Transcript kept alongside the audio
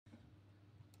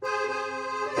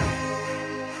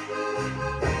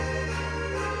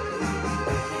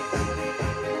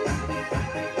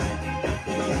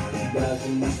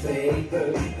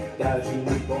strepen,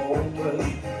 duizenden bomen.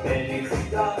 Ben in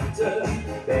gedachten,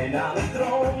 ben aan het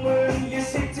dromen. Je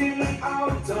zit in mijn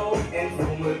auto en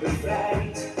voel me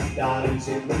bevrijd. Daarin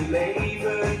zit mijn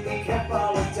leven, ik heb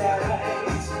alle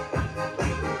tijd.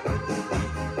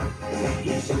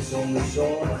 Je zit zonder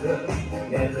zorgen,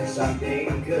 nergens aan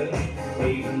denken.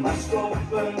 Even maar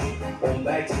stoppen, om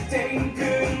bij te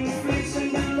tanken.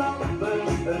 Flitsende lampen,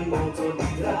 een motor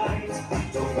die draait.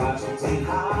 Toch waarzelt een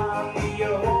haan die je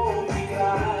hoofd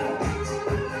krijgt.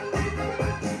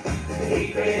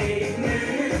 Ik weet nu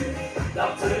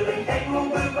dat er een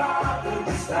engelbewaarder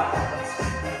bestaat.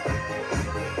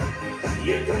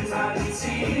 Je kunt haar niet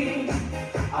zien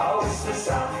als ze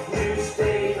zachtjes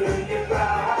tegen je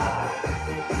praat.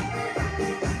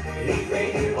 Ik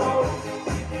weet nu ook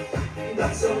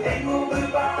dat zo'n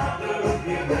engelbewaarder op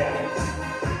je bent.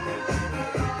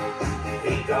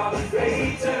 Ik kan het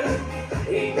weten,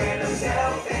 ik ben er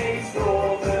zelf eens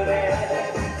door gered.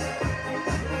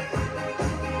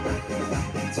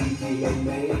 10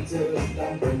 kilometer,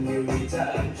 dan ben je weer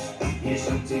thuis. Je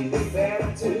ziet in de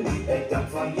verte het dak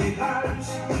van je huis.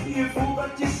 Je voelt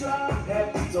dat je slaap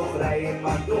hebt, toch rij je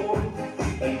maar door.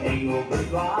 Een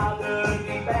engelbewaarder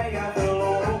die bij jou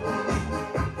verloor.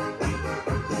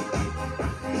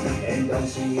 En dan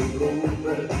zie je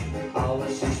bloemen,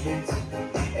 alles is wit.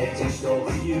 Het is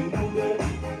toch je moeder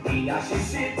die naast je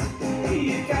zit.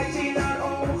 Je kijkt in haar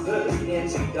ogen en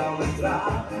ziet dan een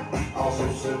traan.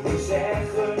 Alsof ze wil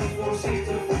zeggen,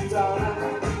 voorzichtig voetaan.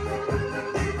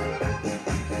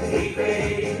 Ik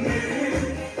weet nu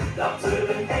dat er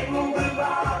een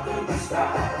engelbewaarder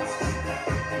bestaat.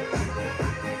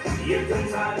 Je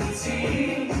kunt haar niet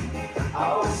zien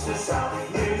als ze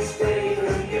zachtjes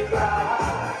tegen je praat.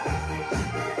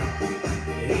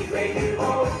 Ik weet nu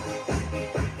ook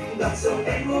dat zo'n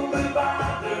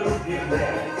engelbewaarder op je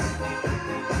bent.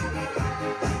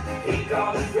 Ik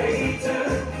kan het weten,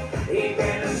 ik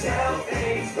ben er zelf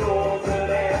eens door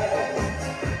gered.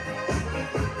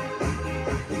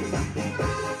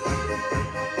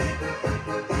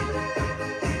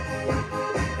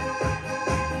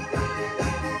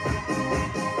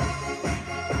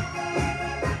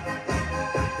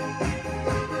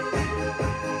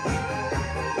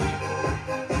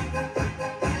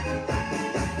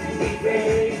 Ik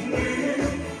weet nu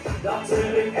dat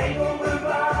er een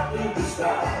engelbewaarder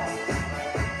bestaat.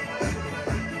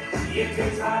 Je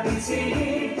kunt haar niet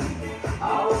zien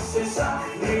als ze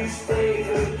zachtjes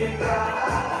tegen je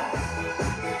praat.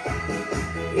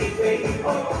 Ik weet nu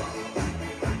ook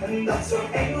dat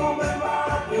zo'n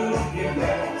engelbewaarder op je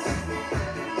bent.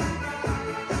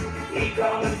 Ik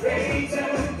kan het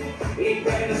weten, ik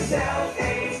ben er zelf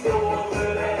eens door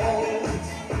gered.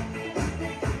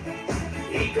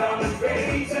 Ik kan het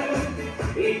weten,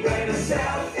 ik ben er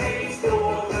zelf eens